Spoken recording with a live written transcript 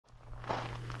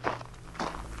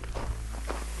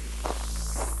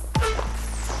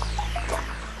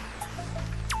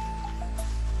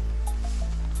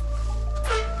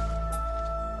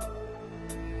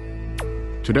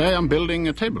Today I'm building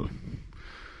a table.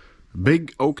 A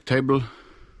big oak table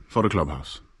for the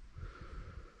clubhouse.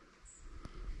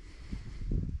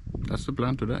 That's the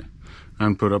plan today.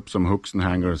 And put up some hooks and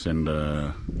hangers in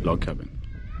the log cabin.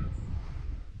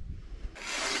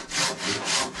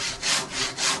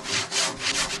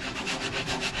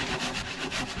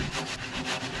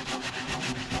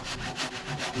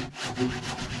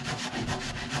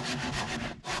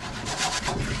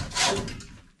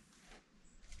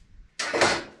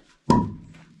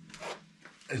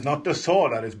 It's not the saw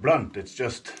that is blunt, it's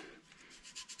just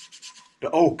the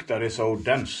oak that is so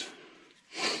dense.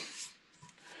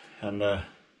 And the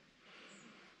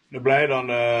blade on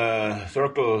the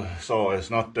circle saw is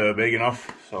not big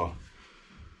enough, so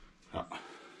yeah.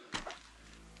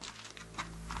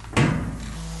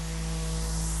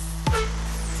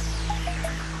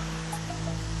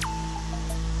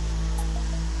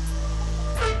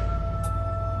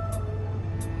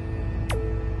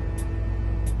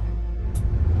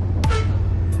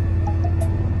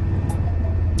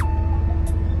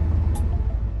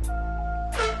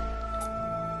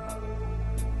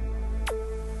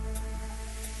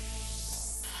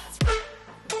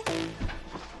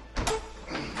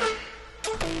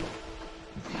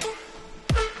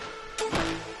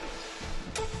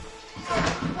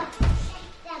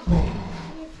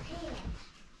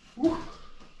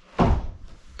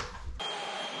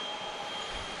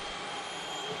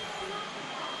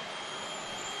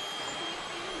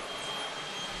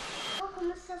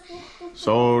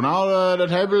 So now the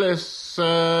table is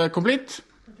complete.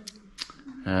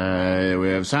 We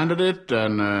have sanded it,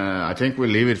 and I think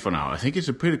we'll leave it for now. I think it's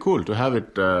pretty cool to have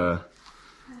it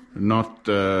not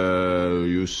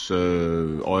use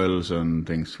oils and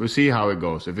things. We'll see how it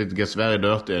goes. If it gets very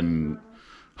dirty and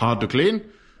hard to clean,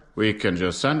 we can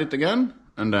just sand it again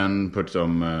and then put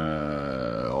some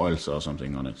oils or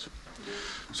something on it.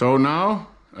 So now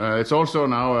it's also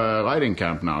now a riding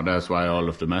camp now. That's why all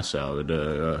of the mess here with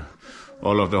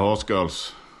all of the horse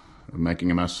girls making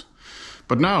a mess.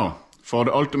 But now, for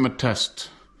the ultimate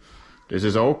test. This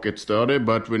is oak, it's sturdy,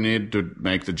 but we need to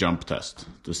make the jump test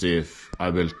to see if I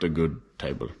built a good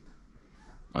table.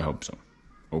 I hope so.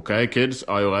 Okay, kids,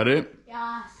 are you ready?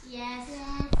 Yes. Yes.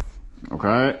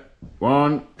 Okay,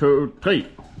 1, 2, 3.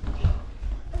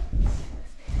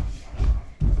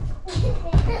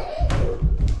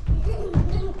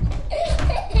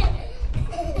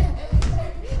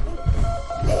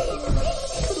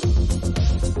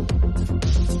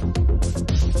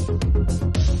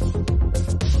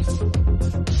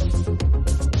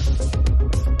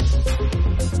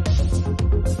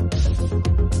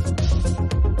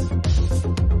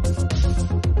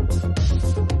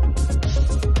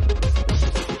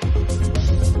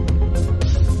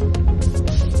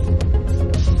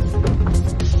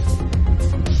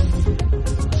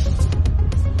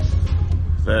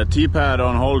 The teepad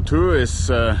on hole 2 is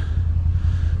a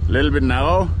little bit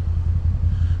narrow.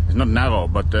 It's not narrow,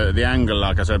 but the angle,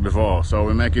 like I said before. So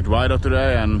we make it wider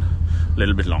today and a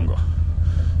little bit longer.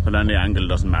 So then the angle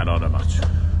doesn't matter that much.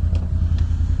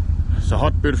 It's a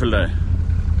hot, beautiful day.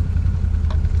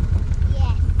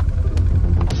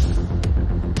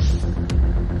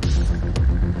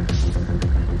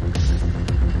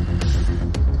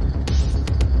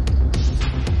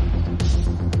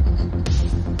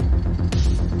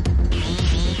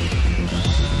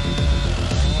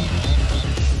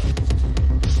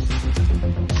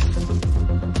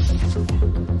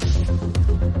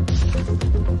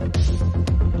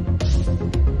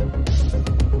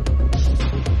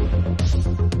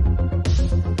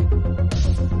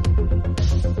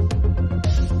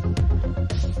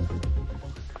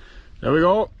 There we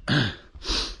go.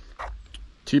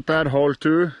 Teepad hole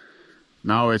 2.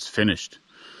 Now it's finished.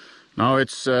 Now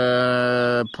it's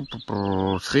 3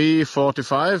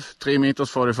 meters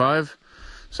 45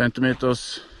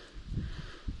 centimeters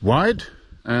wide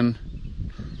and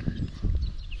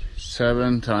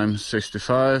 7 times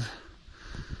 65,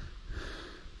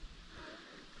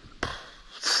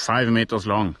 5 meters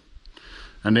long.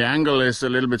 And the angle is a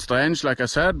little bit strange, like I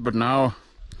said, but now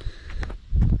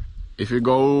if you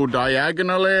go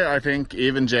diagonally, I think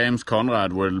even James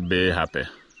Conrad will be happy.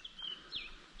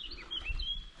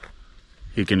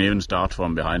 He can even start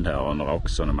from behind here on the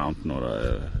rocks on the mountain or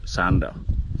the sand there.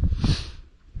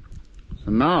 So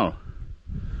now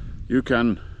you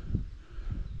can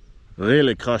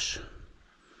really crush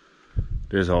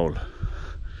this hole.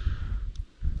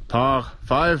 Par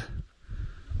 5,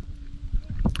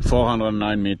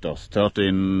 409 meters,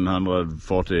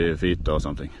 1340 feet or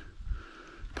something.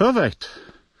 Perfect.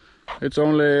 It's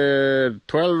only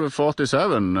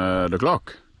 12:47 the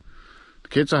clock.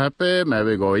 kids are happy,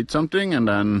 maybe go eat something, and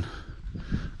then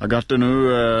I got the new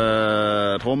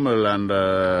trommel and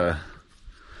the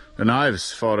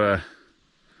knives for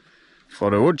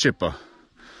the wood chipper.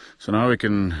 So now we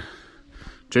can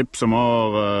chip some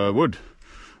more wood.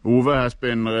 Ove has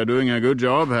been doing a good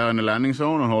job here in the landing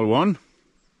zone on hole 1.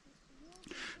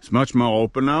 It's much more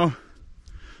open now.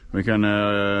 We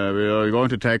are going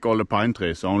to take all the pine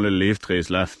trees, only leaf trees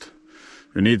left.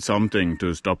 We need something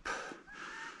to stop.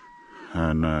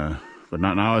 And but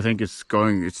now I think it's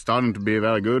starting to be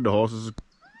very good. The horses are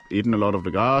eating a lot of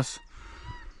the grass.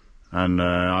 And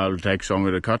I'll take some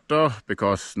with the cutter,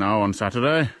 because now on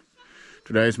Saturday,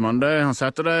 today is Monday, on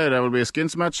Saturday there will be a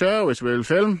skins match here, which we'll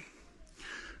film.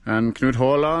 And Knut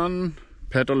Haaland,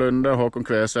 Peter Lunde, Håkon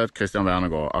Kveset, Christian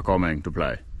Wernegård are coming to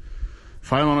play.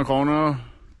 500 kroner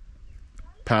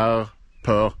per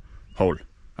hole.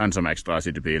 And some extra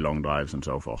CTP, long drives and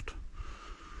so forth.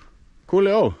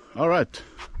 Coolio, alright.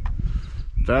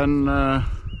 Then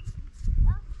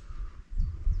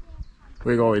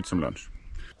we go eat some lunch.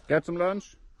 Get some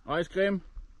lunch? Ice cream?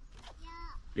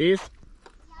 Yeah. Eat?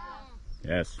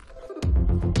 Yeah. Yes.